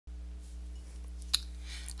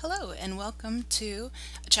Hello and welcome to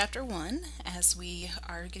Chapter 1 as we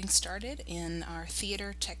are getting started in our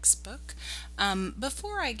theater textbook.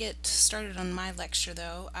 Before I get started on my lecture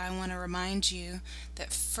though, I want to remind you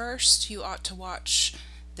that first you ought to watch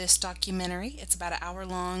this documentary. It's about an hour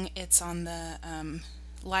long. It's on the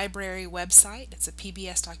library website. It's a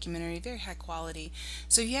PBS documentary, very high quality.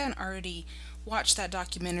 So if you haven't already watched that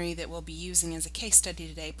documentary that we'll be using as a case study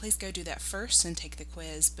today, please go do that first and take the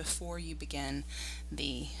quiz before you begin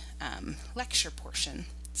the lecture portion.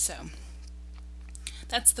 So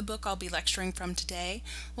that's the book I'll be lecturing from today.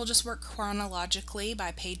 We'll just work chronologically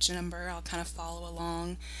by page number. I'll kind of follow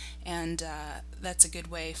along, and that's a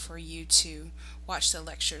good way for you to watch the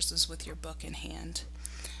lectures is with your book in hand.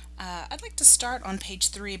 I'd like to start on page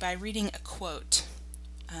 3 by reading a quote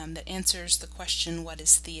that answers the question, what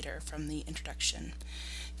is theater, from the introduction.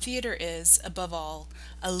 Theater is, above all,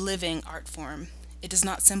 a living art form. It does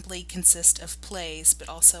not simply consist of plays, but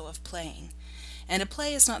also of playing. And a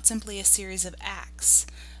play is not simply a series of acts,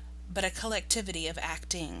 but a collectivity of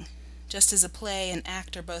acting. Just as a play and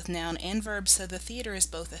act are both noun and verb, so the theater is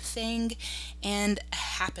both a thing and a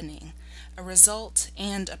happening, a result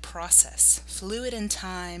and a process, fluid in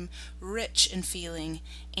time, rich in feeling,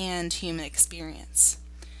 and human experience.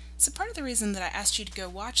 So part of the reason that I asked you to go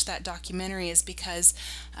watch that documentary is because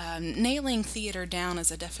nailing theater down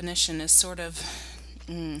as a definition is sort of,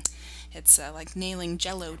 it's like nailing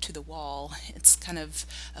jello to the wall. It's kind of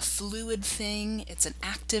a fluid thing, it's an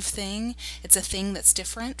active thing, it's a thing that's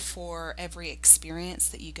different for every experience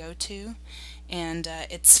that you go to, and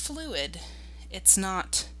it's fluid. It's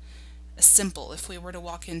not simple. If we were to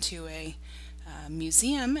walk into a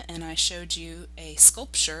museum and I showed you a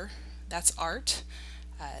sculpture, that's art.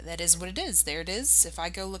 That is what it is. There it is. If I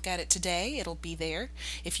go look at it today, it'll be there.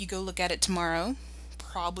 If you go look at it tomorrow,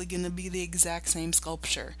 probably going to be the exact same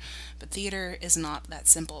sculpture. But theater is not that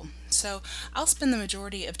simple. So I'll spend the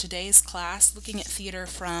majority of today's class looking at theater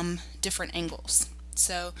from different angles.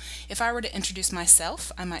 So if I were to introduce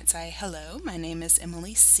myself, I might say, hello, my name is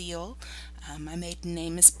Emily Seal. My maiden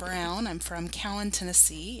name is Brown. I'm from Cowan,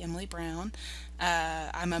 Tennessee, Emily Brown.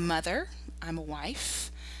 I'm a mother. I'm a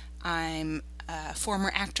wife. I'm a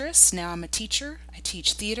former actress. Now I'm a teacher. I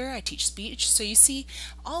teach theater. I teach speech. So you see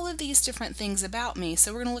all of these different things about me.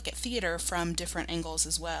 So we're going to look at theater from different angles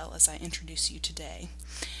as well as I introduce you today.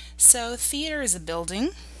 So theater is a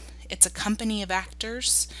building. It's a company of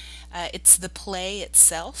actors. It's the play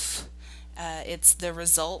itself. It's the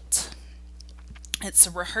result. It's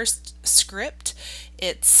a rehearsed script.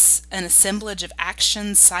 It's an assemblage of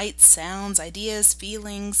actions, sights, sounds, ideas,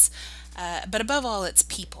 feelings, but above all, it's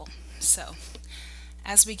people. So,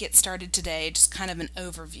 as we get started today, just kind of an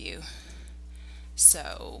overview.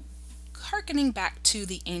 So, hearkening back to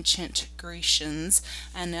the ancient Grecians,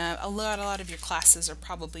 and a lot of your classes are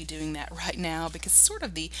probably doing that right now because sort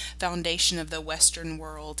of the foundation of the Western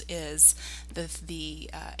world is the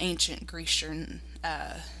ancient Grecian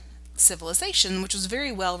civilization, which was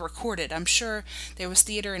very well recorded. I'm sure there was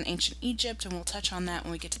theater in ancient Egypt, and we'll touch on that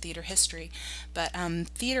when we get to theater history, but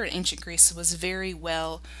theater in ancient Greece was very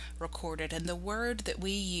well recorded, and the word that we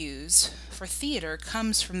use for theater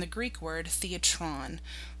comes from the Greek word theatron,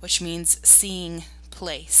 which means seeing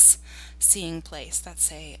place. Seeing place.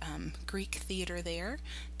 That's a Greek theater there.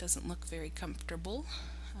 Doesn't look very comfortable,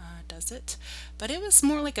 does it? But it was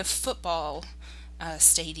more like a football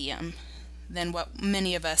stadium than what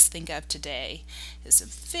many of us think of today. It's a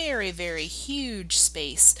very, very huge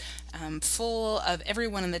space full of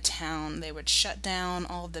everyone in the town. They would shut down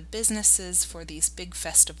all the businesses for these big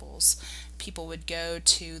festivals. People would go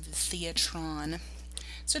to the theatron.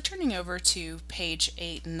 So turning over to page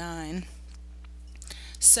 8 and 9.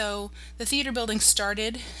 So the theater building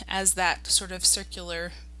started as that sort of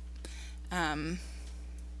circular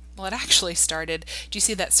well, it actually started, do you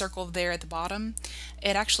see that circle there at the bottom?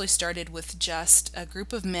 It actually started with just a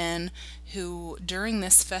group of men who, during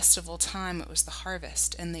this festival time, it was the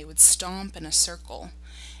harvest, and they would stomp in a circle.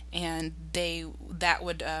 And that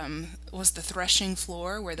was the threshing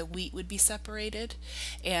floor where the wheat would be separated,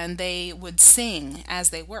 and they would sing as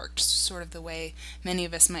they worked, sort of the way many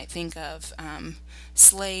of us might think of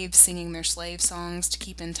slaves singing their slave songs to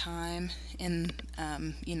keep in time in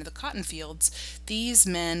the cotton fields. These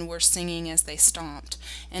men were singing as they stomped,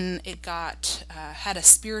 and it had a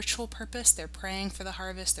spiritual purpose. They're praying for the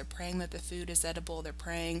harvest, they're praying that the food is edible, they're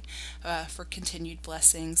praying for continued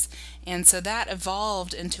blessings, and so that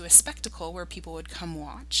evolved into a spectacle where people would come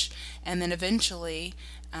watch, and then eventually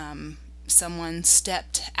someone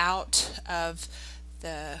stepped out of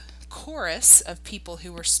the chorus of people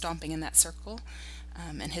who were stomping in that circle,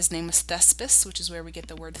 and his name was Thespis, which is where we get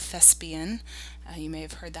the word thespian. You may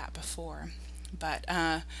have heard that before. But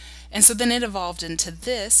and so then it evolved into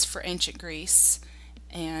this for ancient Greece,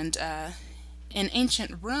 and in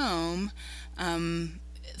ancient Rome,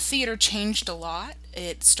 theater changed a lot.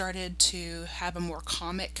 It started to have a more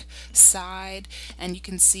comic side, and you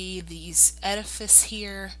can see these edifice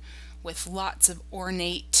here with lots of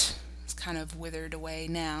ornate. It's kind of withered away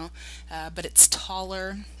now, but it's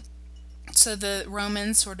taller. So the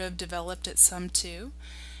Romans sort of developed it some too.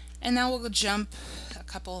 And now we'll jump a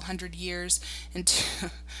couple hundred years into,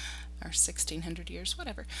 or 1600 years,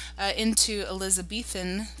 whatever, into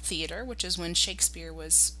Elizabethan theater, which is when Shakespeare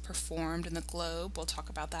was performed in the Globe. We'll talk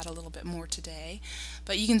about that a little bit more today.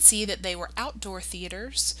 But you can see that they were outdoor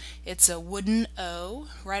theaters. It's a wooden O.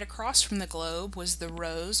 Right across from the Globe was the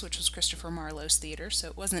Rose, which was Christopher Marlowe's theater, so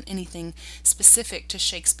it wasn't anything specific to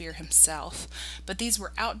Shakespeare himself. But these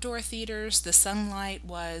were outdoor theaters. The sunlight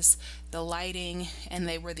was the lighting, and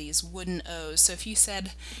they were these wooden O's. So if you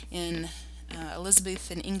said in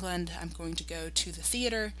Elizabethan England, I'm going to go to the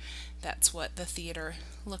theater, that's what the theater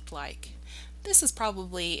looked like. This is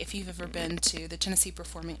probably, if you've ever been to the Tennessee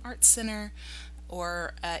Performing Arts Center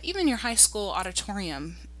or even your high school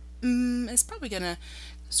auditorium, it's probably going to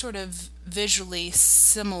sort of visually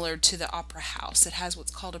similar to the Opera House. It has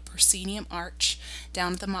what's called a proscenium arch.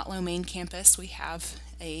 Down at the Motlow main campus we have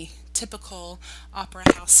a typical Opera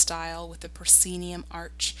House style with a proscenium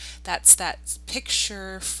arch. That's that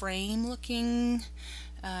picture frame looking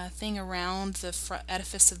thing around the front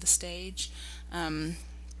edifice of the stage. And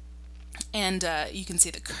you can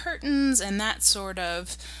see the curtains, and that sort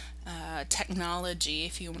of technology,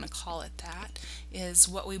 if you want to call it that, is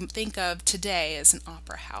what we think of today as an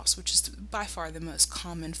opera house, which is by far the most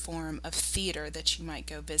common form of theater that you might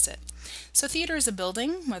go visit. So theater is a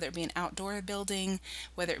building, whether it be an outdoor building,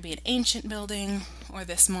 whether it be an ancient building, or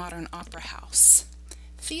this modern opera house.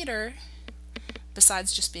 Theater,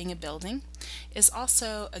 besides just being a building, is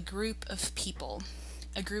also a group of people.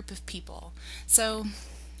 A group of people. So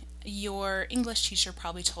your English teacher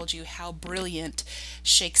probably told you how brilliant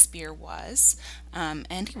Shakespeare was,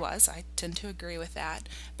 and he was. I tend to agree with that.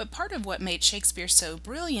 But part of what made Shakespeare so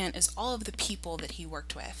brilliant is all of the people that he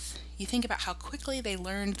worked with. You think about how quickly they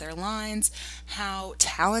learned their lines, how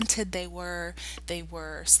talented they were. They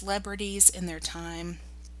were celebrities in their time.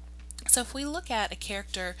 So if we look at a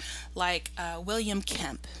character like William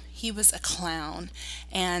Kemp, he was a clown,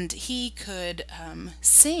 and he could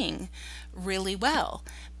sing really well.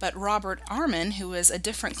 But Robert Armin, who was a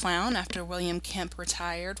different clown after William Kemp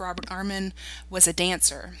retired, Robert Armin was a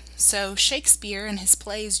dancer. So Shakespeare in his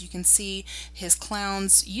plays, you can see his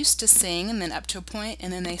clowns used to sing and then up to a point,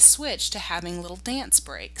 and then they switched to having little dance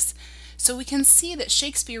breaks. So we can see that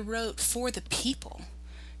Shakespeare wrote for the people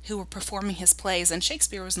who were performing his plays, and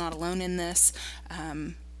Shakespeare was not alone in this.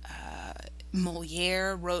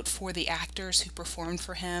 Molière wrote for the actors who performed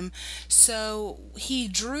for him. So he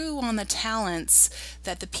drew on the talents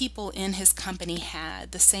that the people in his company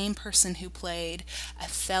had. The same person who played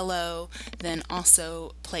Othello then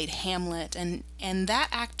also played Hamlet, and that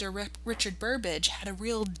actor, Richard Burbage, had a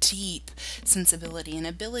real deep sensibility and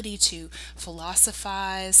ability to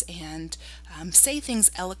philosophize and say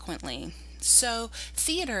things eloquently. So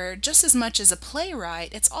theater, just as much as a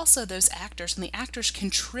playwright, it's also those actors, and the actors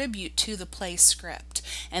contribute to the play script,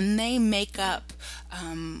 and they make up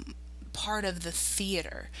part of the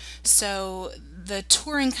theater. So the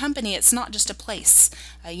touring company, it's not just a place.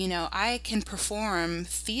 I can perform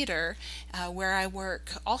theater where I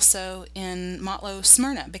work also in Motlow,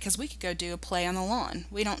 Smyrna, because we could go do a play on the lawn.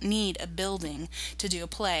 We don't need a building to do a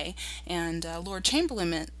play. And Lord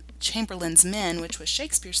Chamberlain's Men, which was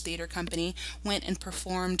Shakespeare's theater company, went and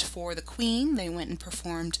performed for the Queen. They went and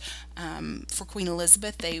performed for Queen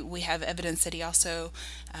Elizabeth. We have evidence that he also,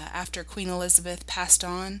 after Queen Elizabeth passed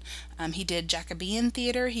on, he did Jacobean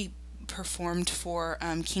theater. He performed for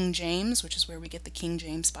King James, which is where we get the King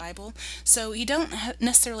James Bible. So you don't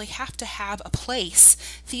necessarily have to have a place.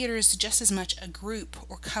 Theater is just as much a group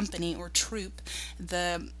or company or troupe.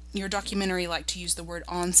 Your documentary liked to use the word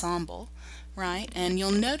ensemble, right? And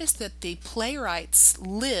you'll notice that the playwrights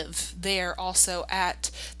live there also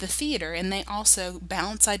at the theater, and they also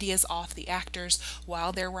bounce ideas off the actors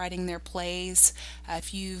while they're writing their plays. They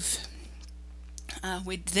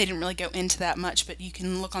didn't really go into that much, but you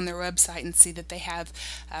can look on their website and see that they have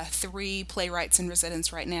 3 playwrights in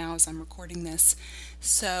residence right now as I'm recording this.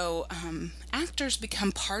 So actors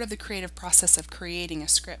become part of the creative process of creating a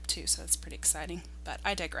script too, so that's pretty exciting, but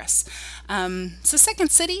I digress. So Second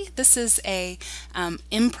City, this is a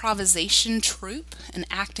improvisation troupe, an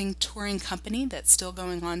acting touring company that's still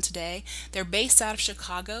going on today. They're based out of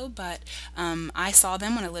Chicago, but I saw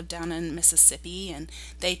them when I lived down in Mississippi, and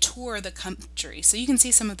they tour the country. So you can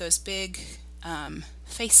see some of those big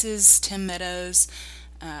faces, Tim Meadows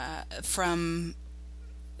from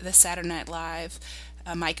the Saturday Night Live,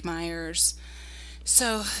 Mike Myers.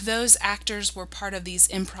 So those actors were part of these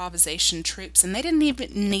improvisation troupes, and they didn't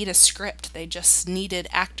even need a script. They just needed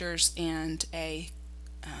actors and a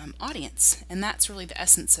audience, and that's really the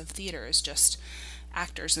essence of theater, is just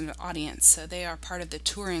actors and an audience. So they are part of the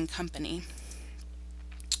touring company.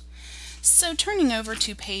 So turning over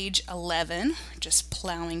to page 11, just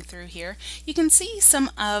plowing through here, you can see some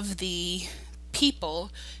of the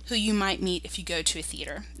people who you might meet if you go to a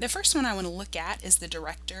theater. The first one I want to look at is the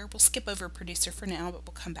director. We'll skip over producer for now, but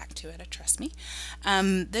we'll come back to it, trust me.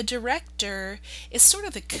 The director is sort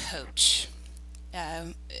of the coach.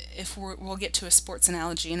 We'll get to a sports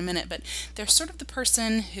analogy in a minute, but they're sort of the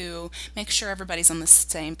person who makes sure everybody's on the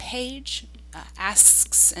same page,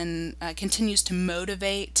 asks and continues to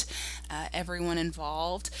motivate everyone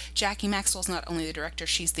involved. Jackie Maxwell's not only the director,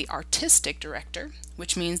 she's the artistic director,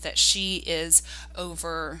 which means that she is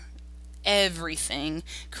over everything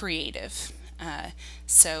creative.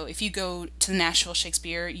 So if you go to the Nashville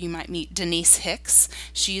Shakespeare, you might meet Denise Hicks.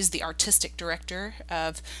 She is the artistic director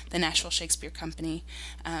of the Nashville Shakespeare Company.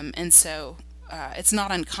 And so it's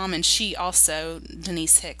not uncommon. She also,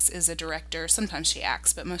 Denise Hicks, is a director. Sometimes she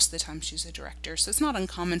acts, but most of the time she's a director. So it's not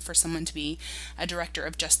uncommon for someone to be a director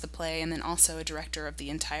of just the play and then also a director of the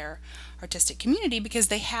entire artistic community, because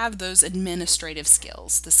they have those administrative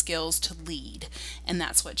skills, the skills to lead. And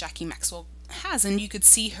that's what Jackie Maxwell has, and you could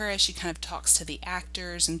see her as she kind of talks to the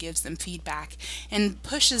actors and gives them feedback and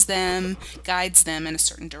pushes them, guides them in a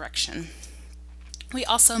certain direction. We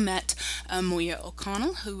also met Moya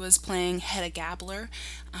O'Connell, who was playing Hedda Gabler,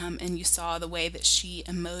 and you saw the way that she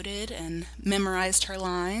emoted and memorized her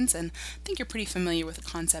lines, and I think you're pretty familiar with the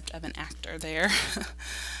concept of an actor there.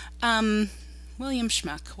 William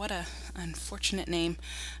Schmuck, what a unfortunate name.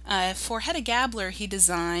 For Hedda Gabler, he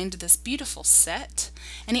designed this beautiful set,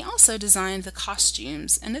 and he also designed the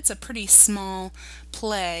costumes, and it's a pretty small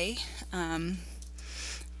play,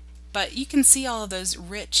 but you can see all of those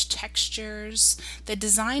rich textures. The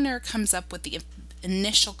designer comes up with the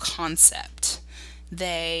initial concept.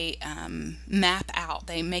 They map out,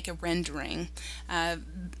 they make a rendering.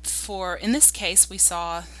 In this case, we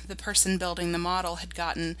saw the person building the model had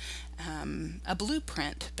gotten a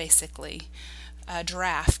blueprint, basically, a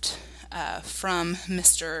draft from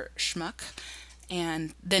Mr. Schmuck,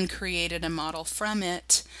 and then created a model from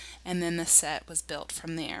it, and then the set was built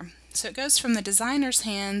from there. So it goes from the designer's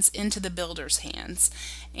hands into the builder's hands.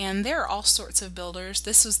 And there are all sorts of builders.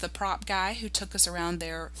 This was the prop guy who took us around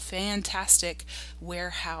their fantastic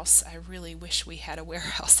warehouse. I really wish we had a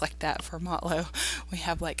warehouse like that for Motlow. We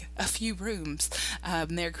have like a few rooms.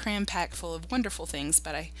 They're cram-packed full of wonderful things,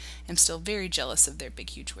 but I am still very jealous of their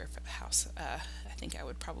big, huge warehouse. I think I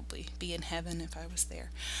would probably be in heaven if I was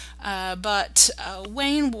there. But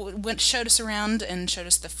Wayne showed us around and showed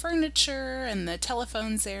us the furniture and the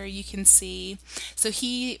telephones there, you can see. So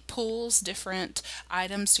he pulls different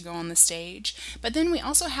items to go on the stage. But then we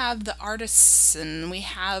also have the artists, and we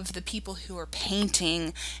have the people who are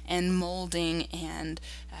painting and molding and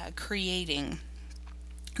creating.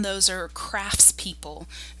 Those are craftspeople,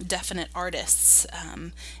 definite artists,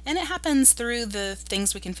 and it happens through the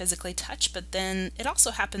things we can physically touch, but then it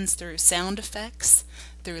also happens through sound effects,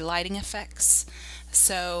 through lighting effects.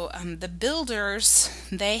 So the builders,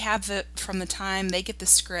 they have it from the time they get the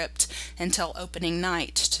script until opening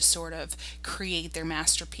night to sort of create their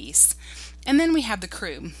masterpiece. And then we have the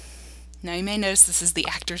crew. Now you may notice this is the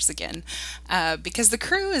actors again, because the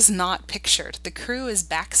crew is not pictured. The crew is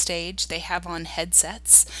backstage. They have on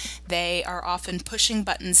headsets. They are often pushing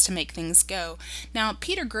buttons to make things go. Now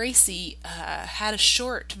Peter Gracie had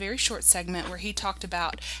a very short segment where he talked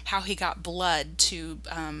about how he got blood to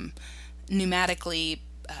pneumatically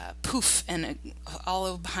poof, and all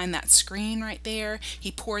over behind that screen right there,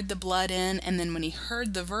 he poured the blood in, and then when he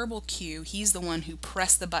heard the verbal cue, he's the one who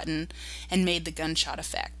pressed the button and made the gunshot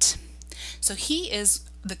effect. So he is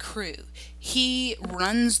the crew. He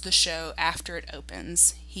runs the show after it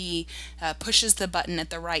opens. He pushes the button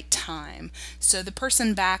at the right time. So the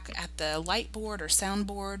person back at the light board or sound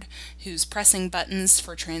board who's pressing buttons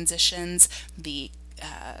for transitions, the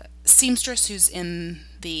seamstress who's in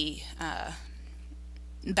the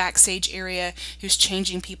backstage area who's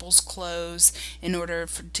changing people's clothes in order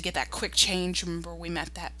to get that quick change. Remember, we met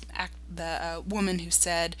the woman who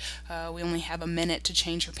said we only have a minute to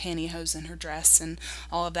change her pantyhose and her dress and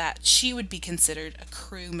all of that. She would be considered a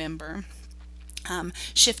crew member.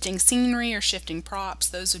 Shifting scenery or shifting props,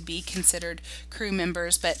 those would be considered crew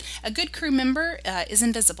members. But a good crew member is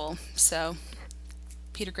invisible. So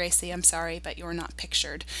Peter Gracie, I'm sorry, but you're not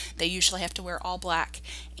pictured. They usually have to wear all black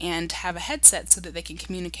and have a headset so that they can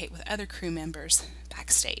communicate with other crew members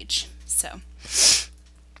backstage. So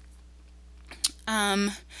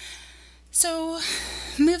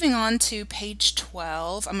moving on to page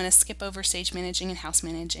 12, I'm going to skip over stage managing and house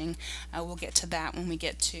managing. We'll get to that when we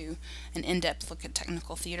get to an in-depth look at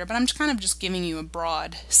technical theater, but I'm just giving you a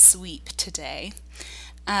broad sweep today.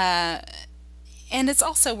 And it's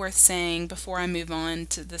also worth saying, before I move on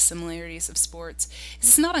to the similarities of sports,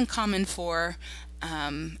 it's not uncommon for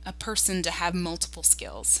a person to have multiple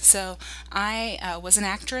skills. So I was an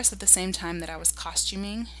actress at the same time that I was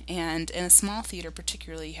costuming, and in a small theater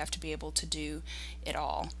particularly, you have to be able to do it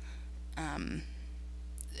all.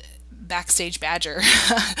 Backstage Badger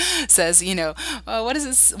says, what is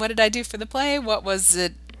this? What did I do for the play? What was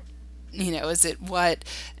it? Is it what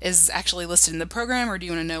is actually listed in the program, or do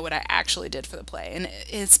you want to know what I actually did for the play? And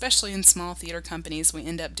especially in small theater companies, we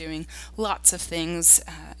end up doing lots of things.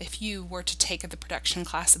 If you were to take the production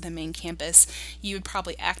class at the main campus, you would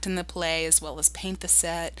probably act in the play as well as paint the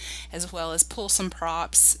set, as well as pull some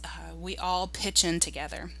props. We all pitch in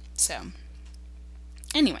together. So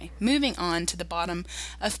anyway, moving on to the bottom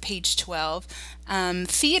of page 12,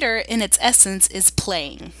 theater in its essence is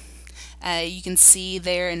playing. You can see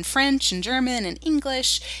there in French and German and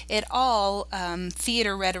English,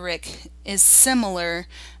 theater rhetoric is similar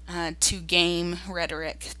to game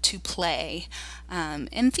rhetoric, to play.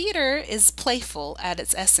 And theater is playful at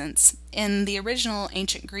its essence. In the original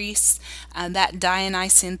ancient Greece, that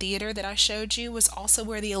Dionysian theater that I showed you was also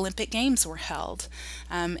where the Olympic Games were held.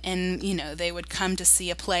 And they would come to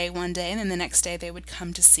see a play one day, and then the next day they would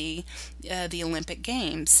come to see the Olympic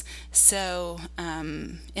Games. So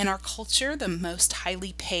in our culture, the most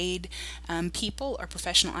highly paid people are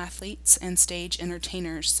professional athletes and stage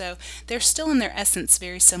entertainers. So they're still in their essence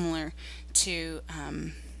very similar to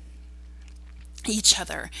each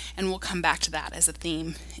other, and we'll come back to that as a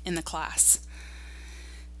theme in the class.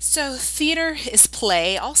 So theater is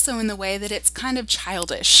play also in the way that it's kind of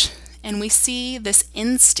childish, and we see this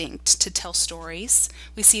instinct to tell stories.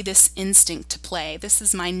 We see this instinct to play. This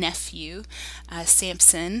is my nephew,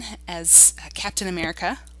 Samson, as Captain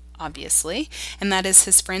America, obviously, and that is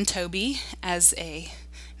his friend Toby as a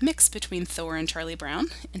mix between Thor and Charlie Brown.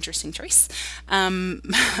 Interesting choice.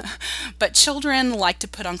 But children like to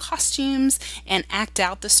put on costumes and act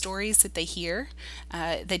out the stories that they hear.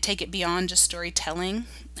 They take it beyond just storytelling,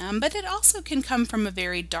 but it also can come from a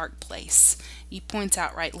very dark place. He points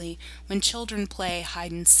out rightly, when children play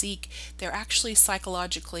hide and seek, they're actually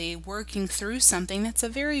psychologically working through something that's a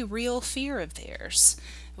very real fear of theirs,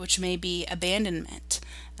 which may be abandonment.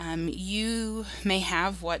 You may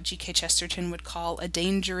have what G.K. Chesterton would call a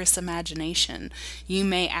dangerous imagination. You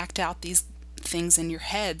may act out these things in your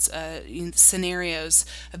heads, scenarios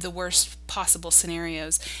of the worst possible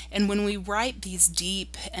scenarios. And when we write these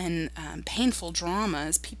deep and painful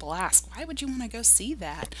dramas, people ask, why would you want to go see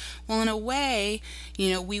that? Well, in a way,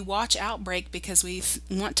 we watch Outbreak because we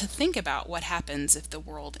want to think about what happens if the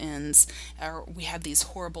world ends, or we have these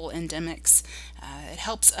horrible endemics. It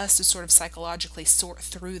helps us to sort of psychologically sort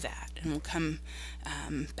through that, and we'll come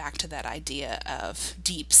back to that idea of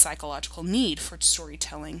deep psychological need for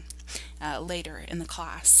storytelling later in the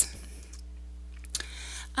class.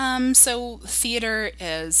 So theater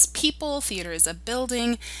is people, theater is a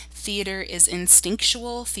building, theater is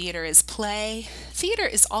instinctual, theater is play. Theater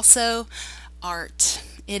is also art.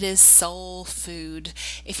 It is soul food.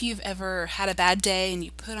 If you've ever had a bad day and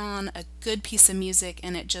you put on a good piece of music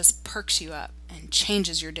and it just perks you up and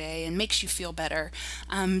changes your day and makes you feel better,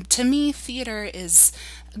 to me, theater is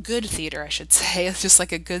good theater, I should say. It's just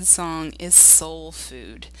like a good song is soul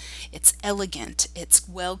food. It's elegant. It's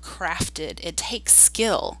well crafted. It takes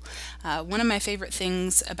skill. One of my favorite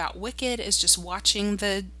things about Wicked is just watching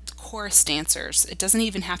the chorus dancers. It doesn't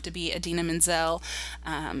even have to be Idina Menzel,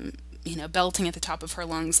 belting at the top of her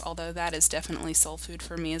lungs, although that is definitely soul food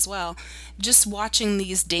for me as well. Just watching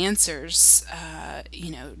these dancers,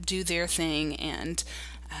 do their thing, and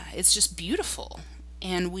it's just beautiful.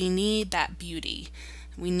 And we need that beauty.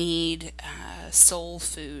 We need soul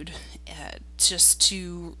food just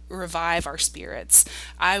to revive our spirits.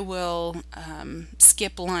 I will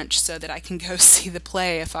skip lunch so that I can go see the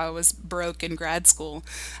play if I was broke in grad school,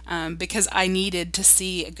 because I needed to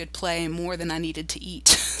see a good play more than I needed to eat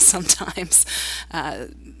sometimes.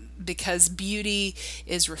 Because beauty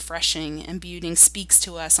is refreshing and beauty speaks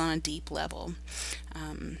to us on a deep level.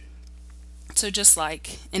 So just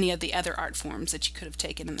like any of the other art forms that you could have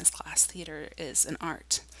taken in this class, theater is an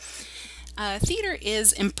art. Theater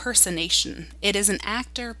is impersonation. It is an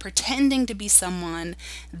actor pretending to be someone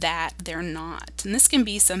that they're not. And this can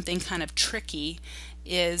be something kind of tricky,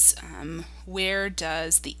 is where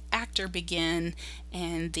does the actor begin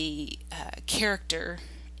and the character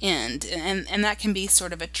end? And that can be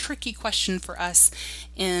sort of a tricky question for us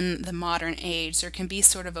in the modern age. There can be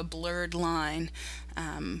sort of a blurred line.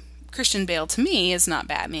 Christian Bale to me is not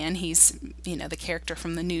Batman. He's, the character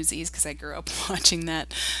from the Newsies, because I grew up watching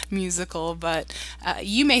that musical. But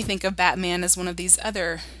you may think of Batman as one of these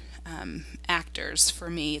other actors. For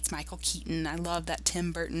me, it's Michael Keaton. I love that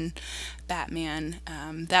Tim Burton Batman.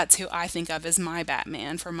 That's who I think of as my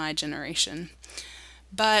Batman for my generation.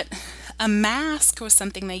 But a mask was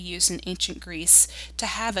something they used in ancient Greece to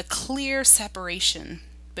have a clear separation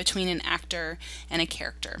between an actor and a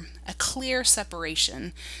character, a clear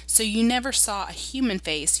separation. So you never saw a human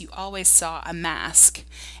face, you always saw a mask,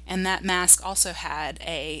 and that mask also had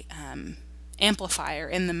a amplifier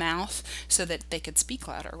in the mouth so that they could speak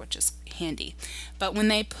louder, which is handy. But when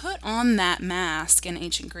they put on that mask in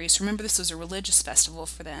ancient Greece, remember this was a religious festival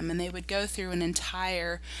for them, and they would go through an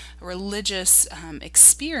entire religious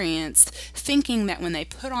experience thinking that when they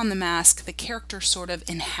put on the mask, the character sort of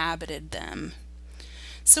inhabited them.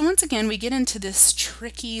 So once again, we get into this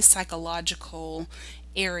tricky psychological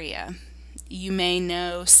area. You may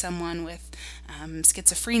know someone with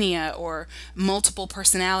schizophrenia or multiple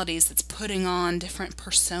personalities that's putting on different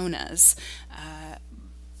personas.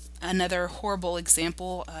 Another horrible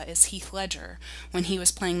example is Heath Ledger. When he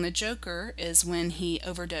was playing the Joker is when he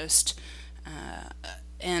overdosed,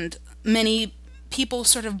 and many people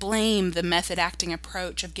sort of blame the method acting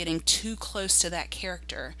approach of getting too close to that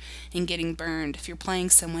character and getting burned. If you're playing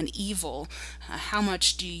someone evil, how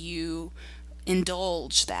much do you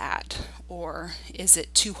indulge that? Or is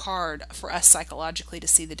it too hard for us psychologically to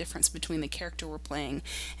see the difference between the character we're playing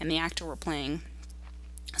and the actor we're playing?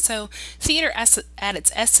 So theater at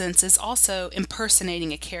its essence is also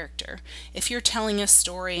impersonating a character. If you're telling a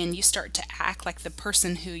story and you start to act like the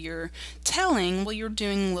person who you're telling, well, you're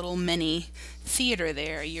doing little mini theater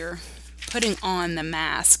there. You're putting on the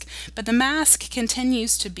mask. But the mask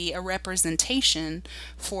continues to be a representation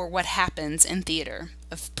for what happens in theater,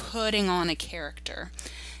 of putting on a character.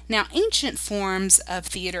 Now, ancient forms of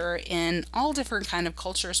theater in all different kind of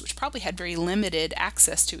cultures, which probably had very limited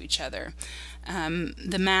access to each other,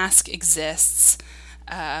 the mask exists.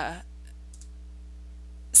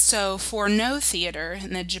 So for no theater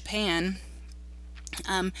in Japan,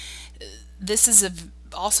 this is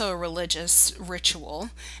also a religious ritual,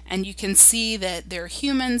 and you can see that there are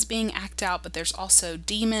humans being acted out, but there's also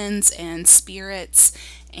demons and spirits,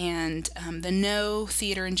 and the no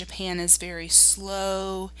theater in Japan is very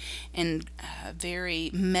slow and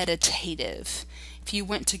very meditative. If you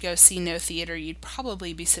went to go see no theater, you'd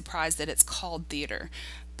probably be surprised that it's called theater,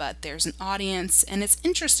 but there's an audience, and it's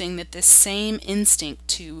interesting that this same instinct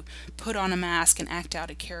to put on a mask and act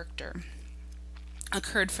out a character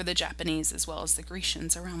occurred for the Japanese as well as the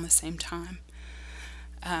Grecians around the same time.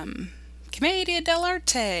 Commedia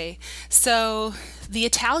dell'arte. So the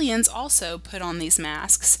Italians also put on these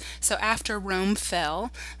masks. So after Rome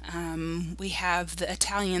fell, we have the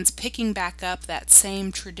Italians picking back up that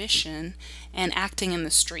same tradition and acting in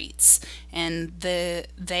the streets. And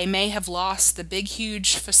they may have lost the big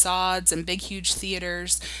huge facades and big huge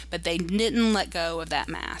theaters, but they didn't let go of that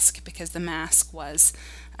mask, because the mask was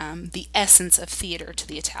the essence of theater to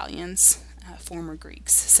the Italians, former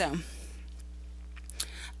Greeks. So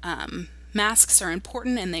masks are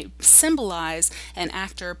important, and they symbolize an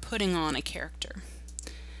actor putting on a character.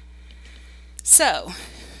 So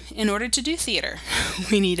in order to do theater,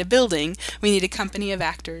 we need a building, we need a company of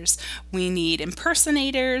actors, we need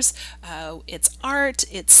impersonators. It's art,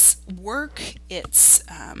 it's work, it's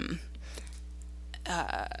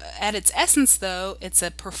at its essence though, it's a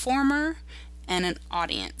performer and an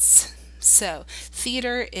audience. So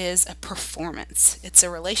theater is a performance. It's a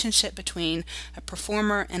relationship between a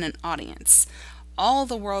performer and an audience. All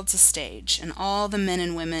the world's a stage, and all the men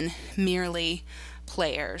and women merely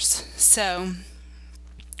players. So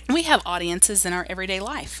We have audiences in our everyday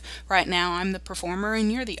life. Right now, I'm the performer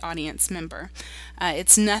and you're the audience member.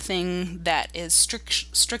 It's nothing that is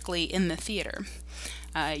strictly in the theater.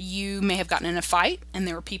 You may have gotten in a fight and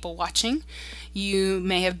there were people watching. You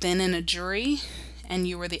may have been in a jury and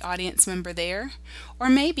you were the audience member there. Or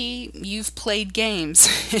maybe you've played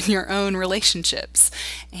games in your own relationships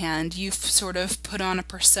and you've sort of put on a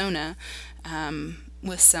persona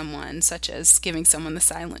with someone, such as giving someone the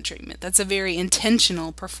silent treatment. That's a very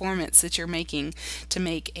intentional performance that you're making to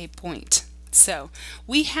make a point. So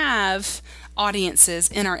we have audiences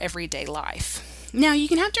in our everyday life. Now, you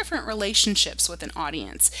can have different relationships with an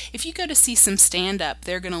audience. If you go to see some stand-up,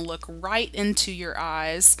 they're going to look right into your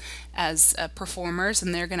eyes as performers,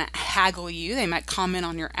 and they're going to haggle you. They might comment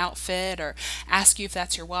on your outfit or ask you if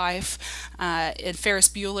that's your wife. And Ferris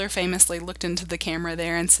Bueller famously looked into the camera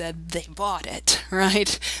there and said, "They bought it,"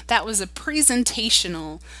 right? That was a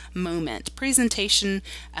presentational moment. Presentation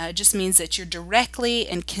just means that you're directly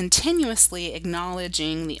and continuously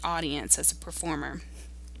acknowledging the audience as a performer.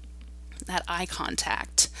 That eye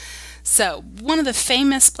contact. So one of the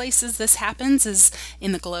famous places this happens is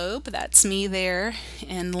in the Globe. That's me there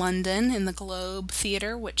in London in the Globe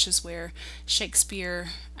Theatre, which is where Shakespeare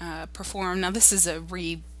performed. Now this is a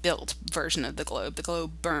rebuilt version of the Globe. The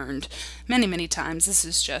Globe burned many, many times. This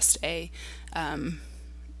is just a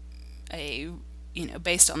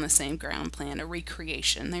based on the same ground plan, a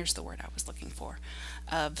recreation. There's the word I was looking for,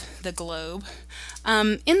 of the Globe.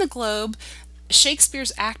 In the Globe,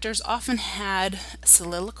 Shakespeare's actors often had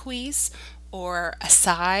soliloquies or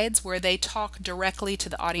asides where they talk directly to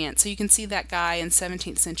the audience. So you can see that guy in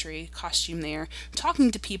 17th century costume there talking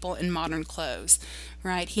to people in modern clothes,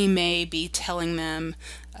 right? He may be telling them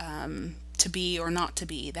to be or not to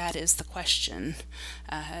be. That is the question.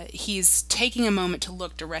 He's taking a moment to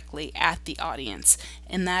look directly at the audience,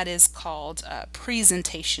 and that is called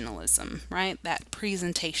presentationalism, right? That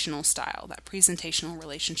presentational style, that presentational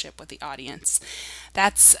relationship with the audience.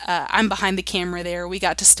 That's I'm behind the camera there. We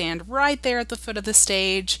got to stand right there at the foot of the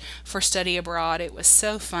stage for Study Abroad. It was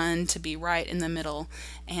so fun to be right in the middle,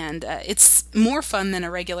 and it's more fun than a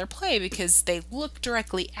regular play because they look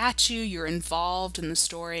directly at you. You're involved in the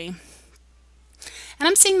story. And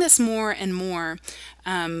I'm seeing this more and more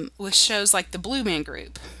with shows like the Blue Man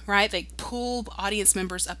Group, right? They pull audience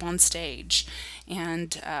members up on stage,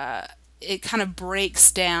 and it kind of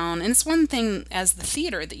breaks down. And it's one thing as the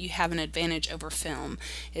theater that you have an advantage over film,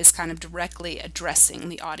 is kind of directly addressing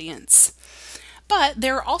the audience. But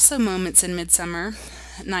there are also moments in Midsummer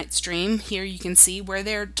Night's Dream, here you can see, where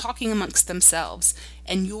they're talking amongst themselves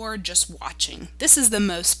and you're just watching. This is the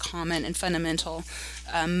most common and fundamental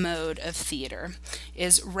mode of theater,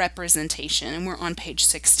 is representation, and we're on page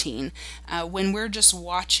 16. When we're just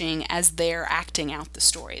watching as they're acting out the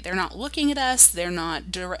story. They're not looking at us, they're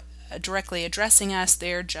not directly addressing us,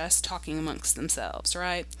 they're just talking amongst themselves,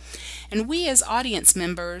 right? And we as audience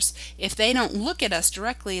members, if they don't look at us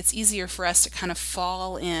directly, it's easier for us to kind of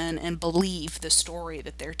fall in and believe the story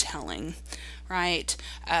that they're telling, right?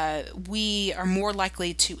 We are more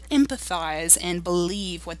likely to empathize and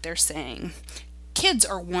believe what they're saying. Kids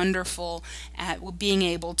are wonderful at being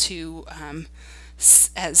able to,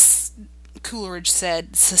 as Coleridge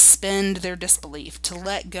said, suspend their disbelief, to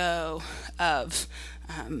let go of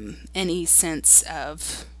any sense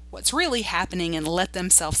of what's really happening and let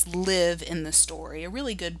themselves live in the story. A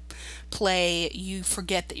really good play, you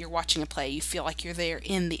forget that you're watching a play. You feel like you're there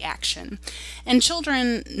in the action. And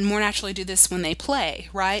children more naturally do this when they play,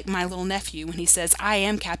 right? My little nephew, when he says, "I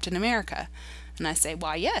am Captain America." And I say,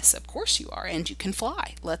 "Why, yes, of course you are, and you can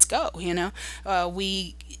fly. Let's go," you know.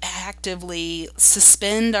 We actively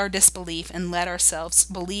suspend our disbelief and let ourselves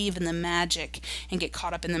believe in the magic and get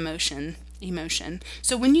caught up in the emotion.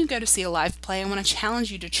 So when you go to see a live play, I want to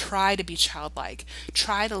challenge you to try to be childlike.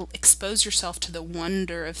 Try to expose yourself to the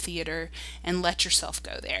wonder of theater and let yourself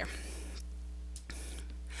go there.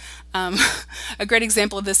 A great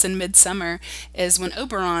example of this in Midsummer is when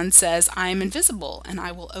Oberon says, "I am invisible and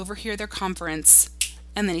I will overhear their conference,"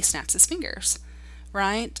 and then he snaps his fingers,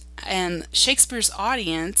 right? And Shakespeare's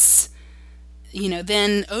audience,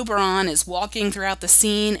 then Oberon is walking throughout the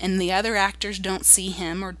scene and the other actors don't see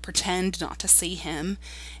him or pretend not to see him,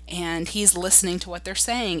 and he's listening to what they're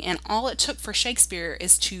saying. And all it took for Shakespeare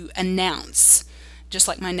is to announce just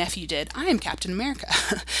like my nephew did, I am Captain America.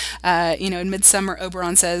 In Midsummer,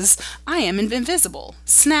 Oberon says, I am invisible.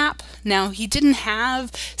 Snap. Now, he didn't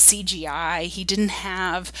have CGI. He didn't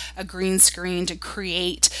have a green screen to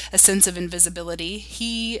create a sense of invisibility.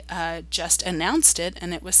 He just announced it,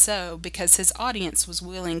 and it was so because his audience was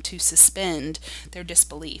willing to suspend their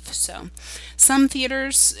disbelief. So some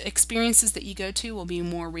theaters experiences that you go to will be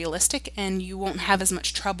more realistic, and you won't have as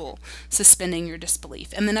much trouble suspending your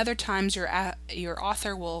disbelief. And then other times your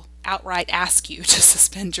author will outright ask you to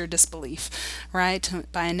suspend your disbelief, right,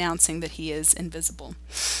 by announcing that he is invisible.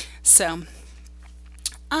 So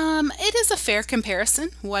it is a fair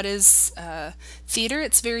comparison. What is theater?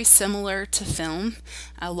 It's very similar to film.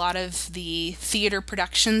 A lot of the theater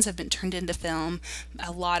productions have been turned into film.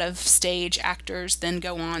 A lot of stage actors then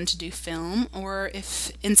go on to do film, or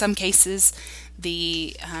if in some cases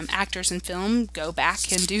the actors in film go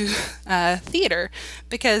back and do theater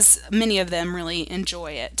because many of them really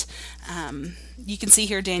enjoy it. You can see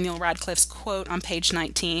here Daniel Radcliffe's quote on page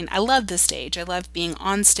 19. I love the stage. I love being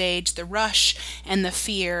on stage, the rush and the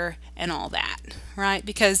fear and all that, right?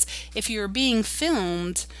 Because if you're being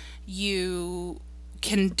filmed, you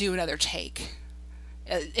can do another take.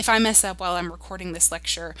 If I mess up while I'm recording this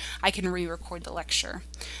lecture, I can re-record the lecture,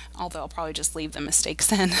 although I'll probably just leave the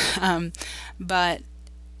mistakes in. But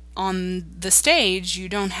on the stage, you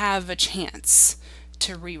don't have a chance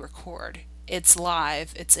to re-record. It's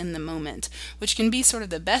live, it's in the moment, which can be sort of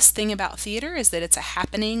the best thing about theater, is that it's a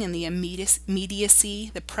happening and the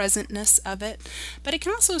immediacy, the presentness of it, but it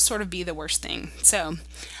can also sort of be the worst thing. So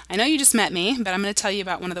I know you just met me, but I'm going to tell you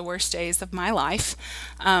about one of the worst days of my life.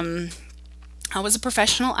 I was a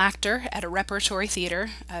professional actor at a repertory theater,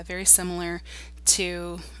 very similar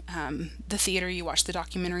to the theater you watched the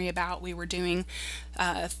documentary about. We were doing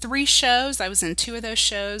 3 shows. I was in 2 of those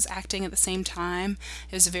shows, acting at the same time.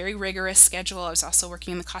 It was a very rigorous schedule. I was also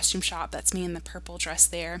working in the costume shop. That's me in the purple dress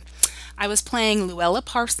there. I was playing Luella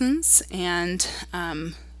Parsons, and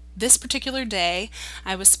this particular day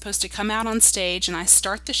I was supposed to come out on stage, and I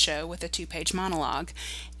start the show with a 2-page monologue.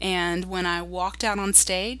 And when I walked out on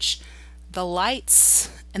stage, the lights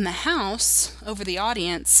in the house over the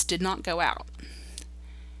audience did not go out.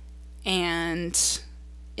 And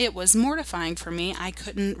it was mortifying for me. I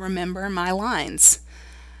couldn't remember my lines.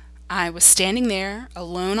 I was standing there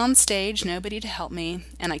alone on stage, nobody to help me,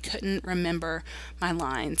 and I couldn't remember my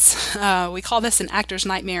lines. We call this an actor's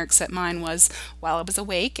nightmare, except mine was while I was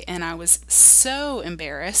awake, and I was so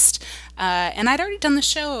embarrassed. And I'd already done the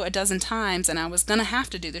show a dozen times, and I was going to have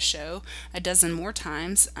to do the show a dozen more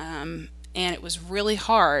times. And it was really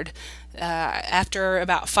hard. After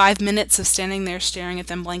about 5 minutes of standing there staring at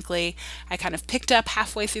them blankly, I kind of picked up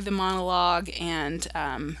halfway through the monologue and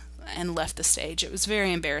left the stage. It was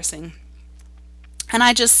very embarrassing. And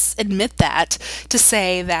I just admit that to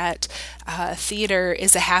say that theater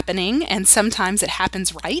is a happening, and sometimes it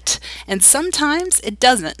happens right, and sometimes it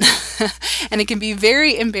doesn't. And it can be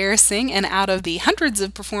very embarrassing, and out of the hundreds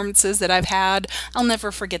of performances that I've had, I'll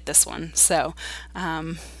never forget this one. So,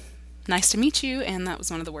 nice to meet you, and that was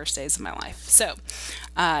one of the worst days of my life. So,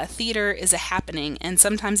 theater is a happening, and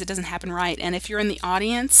sometimes it doesn't happen right. And if you're in the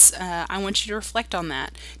audience, I want you to reflect on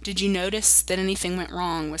that. Did you notice that anything went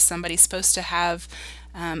wrong? Was somebody supposed to have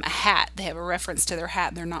a hat? They have a reference to their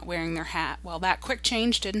hat, they're not wearing their hat. Well, that quick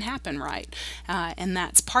change didn't happen right. And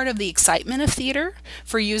that's part of the excitement of theater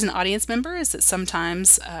for you as an audience member, is that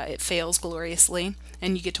sometimes it fails gloriously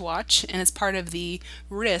and you get to watch, and it's part of the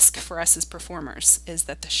risk for us as performers, is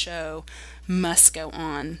that the show must go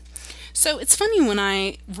on. So it's funny when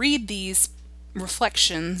I read these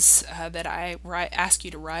reflections that I ask you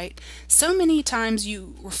to write, so many times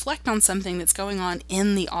you reflect on something that's going on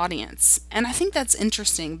in the audience. And I think that's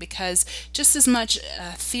interesting, because just as much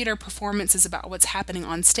theater performance is about what's happening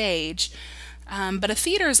on stage, but a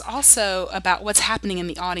theater is also about what's happening in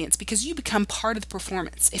the audience, because you become part of the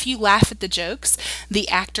performance. If you laugh at the jokes, the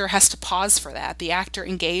actor has to pause for that. The actor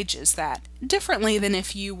engages that differently than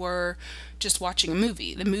if you were just watching a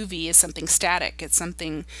movie. The movie is something static. It's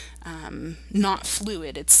something not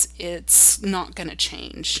fluid. It's not going to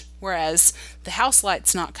change. Whereas the house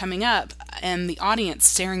light's not coming up and the audience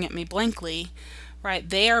staring at me blankly, right?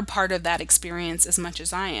 They are part of that experience as much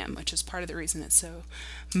as I am, which is part of the reason it's so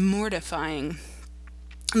mortifying.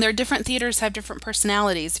 There are different theaters have different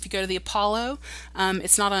personalities. If you go to the Apollo,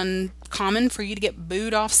 it's not uncommon for you to get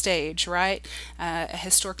booed off stage, right? A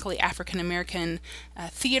historically African-American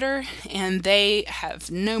theater, and they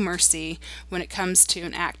have no mercy when it comes to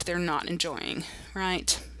an act they're not enjoying,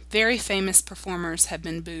 right? Very famous performers have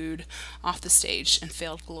been booed off the stage and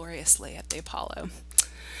failed gloriously at the Apollo.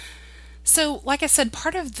 So, like I said,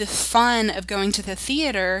 part of the fun of going to the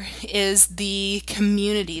theater is the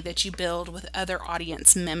community that you build with other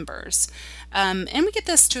audience members. And we get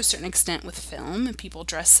this to a certain extent with film. People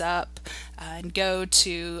dress up and go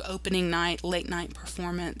to opening night, late night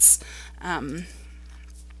performance.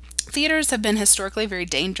 Theaters have been historically very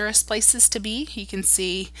dangerous places to be. You can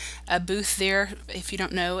see a booth there. If you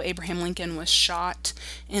don't know, Abraham Lincoln was shot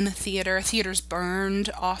in a theater. Theaters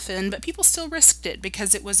burned often, but people still risked it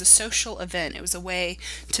because it was a social event. It was a way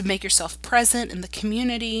to make yourself present in the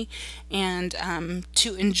community and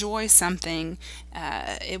to enjoy something.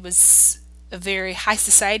 It was a very high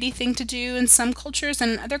society thing to do in some cultures,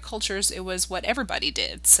 and in other cultures it was what everybody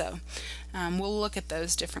did. So we'll look at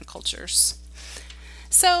those different cultures.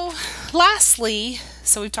 So lastly,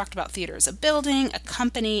 so we've talked about theater as a building, a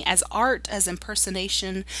company, as art, as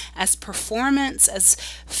impersonation, as performance, as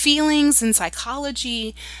feelings and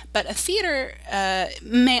psychology, but a theater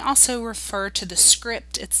may also refer to the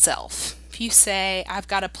script itself. If you say, I've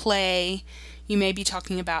got a play, you may be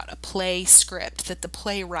talking about a play script that the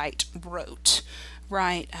playwright wrote,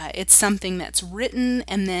 right? It's something that's written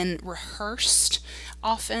and then rehearsed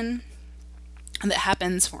often, that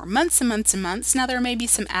happens for months and months and months. Now there may be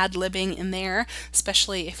some ad-libbing in there,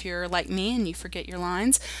 especially if you're like me and you forget your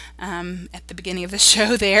lines at the beginning of the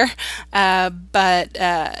show there.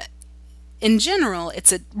 But in general,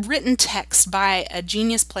 it's a written text by a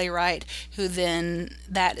genius playwright who then,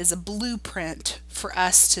 that is a blueprint for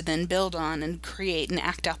us to then build on and create and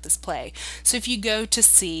act out this play. So if you go to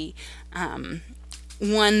see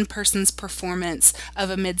one person's performance of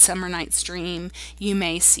A Midsummer Night's Dream, you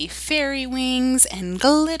may see fairy wings and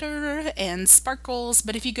glitter and sparkles,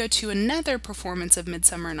 but if you go to another performance of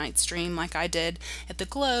Midsummer Night's Dream, like I did at the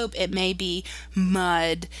Globe, it may be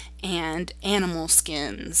mud and animal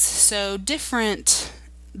skins. So different.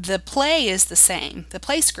 The play is the same, the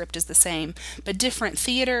play script is the same, but different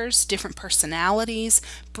theaters, different personalities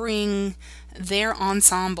bring their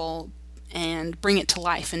ensemble and bring it to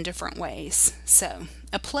life in different ways. So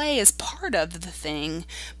a play is part of the thing,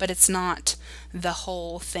 but it's not the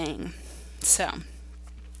whole thing. So,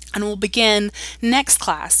 and we'll begin next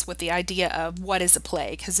class with the idea of what is a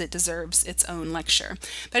play, because it deserves its own lecture.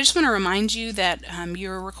 But I just want to remind you that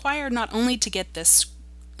you're required not only to get this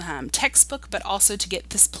textbook, but also to get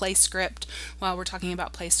this play script. While we're talking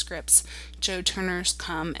about play scripts, Joe Turner's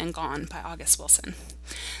Come and Gone by August Wilson.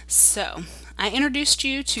 So I introduced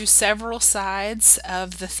you to several sides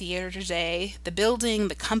of the theater today: the building,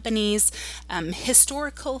 the companies,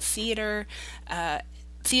 historical theater,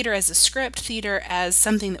 theater as a script, theater as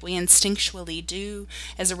something that we instinctually do,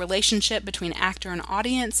 as a relationship between actor and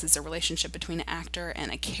audience, as a relationship between an actor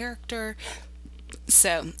and a character.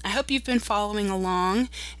 So I hope you've been following along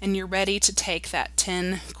and you're ready to take that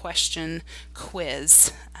 10-question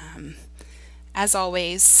quiz. As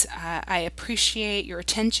always, I appreciate your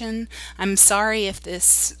attention. I'm sorry if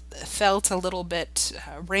this felt a little bit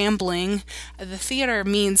rambling. The theater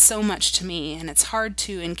means so much to me, and it's hard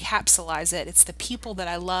to encapsulate it. It's the people that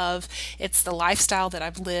I love. It's the lifestyle that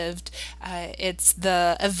I've lived. It's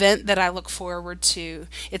the event that I look forward to.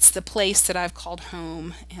 It's the place that I've called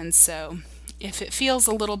home. And so if it feels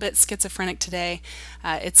a little bit schizophrenic today,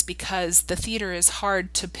 it's because the theater is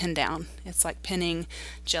hard to pin down. It's like pinning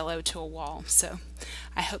Jello to a wall. So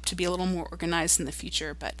I hope to be a little more organized in the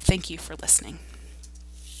future, but thank you for listening.